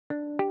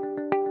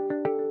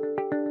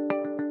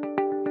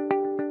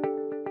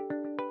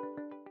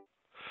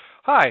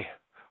Hi,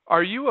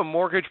 are you a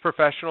mortgage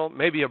professional,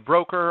 maybe a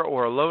broker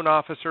or a loan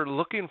officer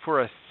looking for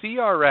a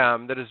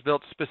CRM that is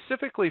built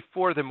specifically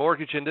for the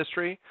mortgage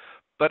industry,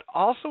 but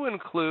also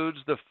includes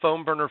the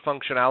PhoneBurner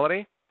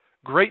functionality?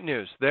 Great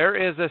news. There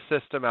is a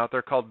system out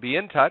there called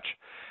BnTouch.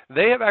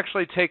 They have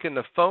actually taken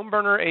the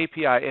PhoneBurner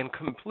API and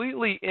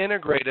completely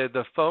integrated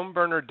the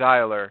PhoneBurner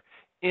dialer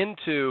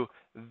into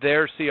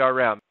their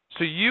CRM.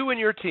 So you and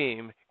your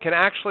team can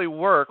actually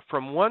work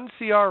from one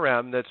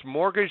CRM that's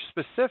mortgage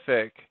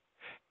specific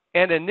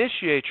and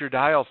initiate your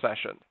dial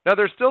session. Now,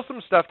 there's still some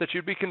stuff that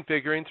you'd be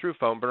configuring through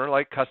PhoneBurner,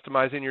 like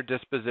customizing your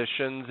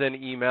dispositions and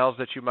emails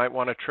that you might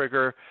want to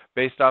trigger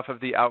based off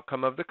of the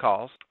outcome of the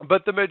calls.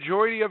 But the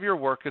majority of your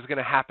work is going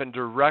to happen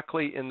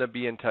directly in the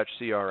BnTouch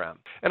CRM.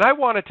 And I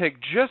want to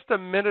take just a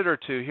minute or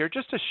two here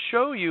just to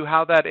show you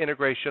how that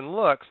integration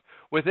looks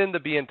within the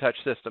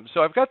BnTouch system.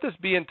 So I've got this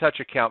BnTouch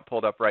account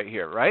pulled up right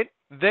here, right?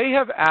 They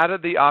have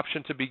added the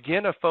option to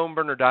begin a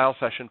PhoneBurner dial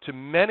session to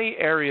many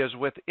areas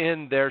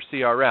within their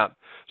CRM.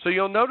 So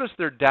you'll notice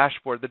their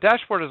dashboard. The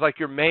dashboard is like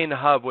your main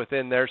hub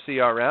within their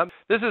CRM.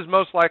 This is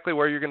most likely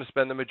where you're going to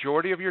spend the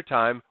majority of your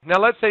time. Now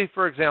let's say,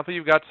 for example,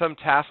 you've got some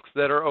tasks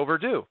that are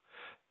overdue.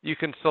 You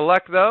can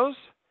select those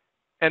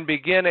and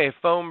begin a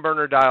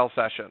PhoneBurner dial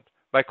session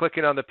by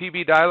clicking on the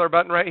PB dialer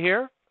button right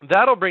here.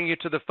 That'll bring you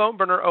to the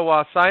PhoneBurner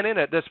OAuth sign-in.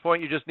 At this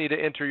point, you just need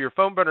to enter your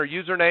PhoneBurner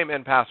username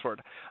and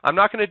password. I'm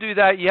not going to do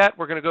that yet.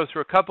 We're going to go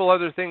through a couple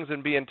other things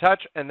in BnTouch,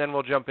 and then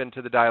we'll jump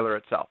into the dialer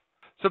itself.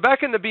 So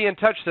back in the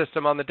BnTouch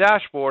system on the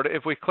dashboard,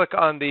 if we click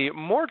on the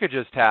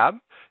Mortgages tab,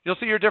 you'll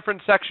see your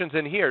different sections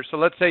in here. So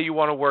let's say you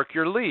want to work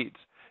your leads.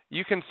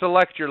 You can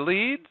select your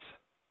leads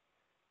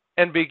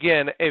and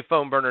begin a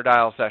PhoneBurner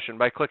dial session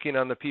by clicking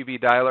on the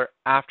PB dialer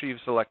after you've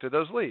selected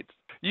those leads.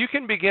 You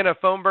can begin a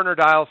PhoneBurner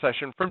dial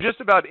session from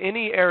just about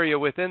any area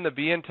within the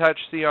BnTouch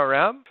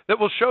CRM that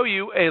will show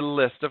you a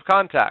list of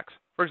contacts.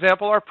 For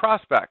example, our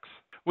prospects.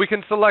 We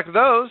can select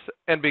those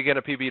and begin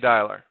a PB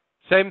dialer.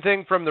 Same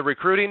thing from the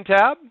Recruiting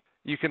tab.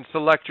 You can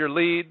select your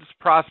leads,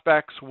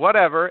 prospects,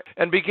 whatever,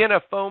 and begin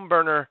a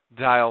PhoneBurner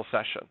dial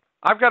session.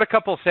 I've got a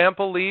couple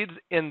sample leads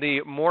in the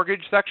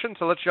mortgage section,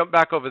 so let's jump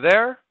back over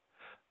there,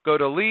 go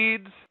to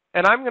leads,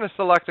 and I'm going to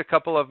select a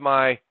couple of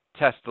my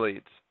test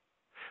leads.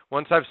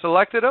 Once I've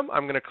selected them,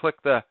 I'm going to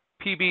click the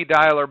PB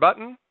dialer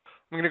button.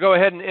 I'm going to go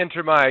ahead and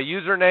enter my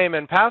username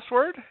and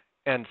password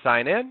and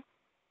sign in.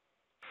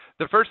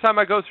 The first time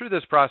I go through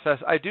this process,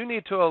 I do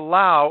need to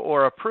allow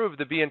or approve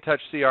the BnTouch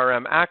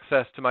CRM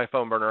access to my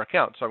PhoneBurner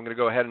account. So I'm going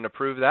to go ahead and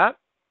approve that.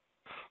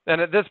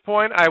 And at this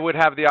point, I would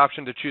have the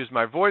option to choose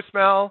my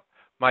voicemail,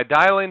 my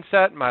dialing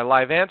set, my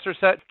live answer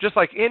set. Just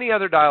like any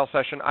other dial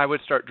session, I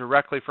would start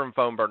directly from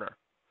PhoneBurner.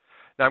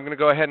 Now I'm going to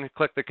go ahead and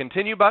click the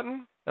continue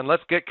button. And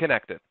let's get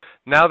connected.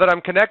 Now that I'm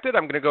connected,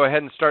 I'm going to go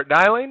ahead and start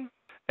dialing.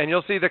 And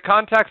you'll see the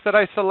contacts that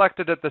I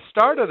selected at the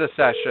start of the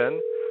session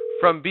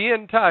from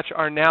BnTouch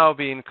are now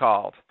being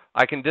called.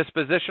 I can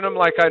disposition them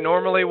like I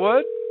normally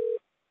would.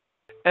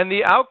 And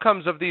the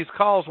outcomes of these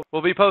calls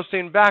will be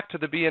posting back to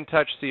the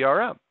BnTouch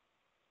CRM.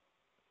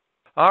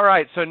 All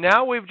right, so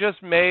now we've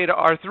just made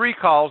our 3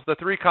 calls, the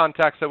 3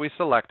 contacts that we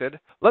selected.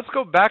 Let's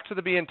go back to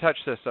the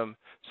BnTouch system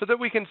so that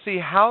we can see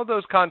how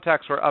those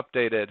contacts were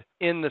updated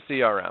in the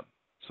CRM.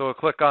 So we'll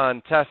click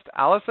on Test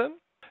Allison,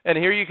 and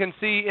here you can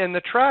see in the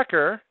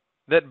tracker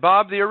that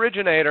Bob, the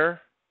originator,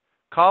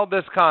 called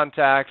this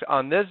contact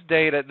on this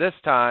date at this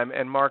time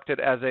and marked it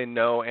as a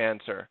no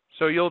answer.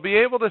 So you'll be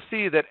able to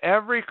see that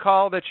every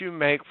call that you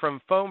make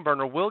from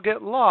PhoneBurner will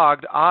get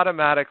logged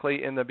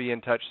automatically in the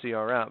BnTouch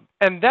CRM.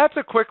 And that's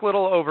a quick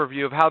little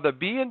overview of how the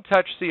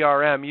BnTouch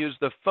CRM used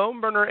the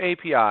PhoneBurner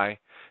API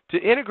to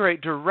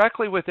integrate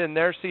directly within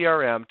their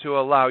CRM to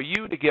allow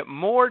you to get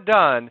more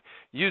done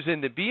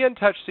using the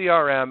BnTouch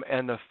CRM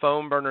and the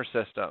PhoneBurner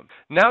system.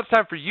 Now it's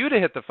time for you to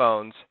hit the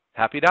phones.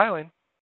 Happy dialing.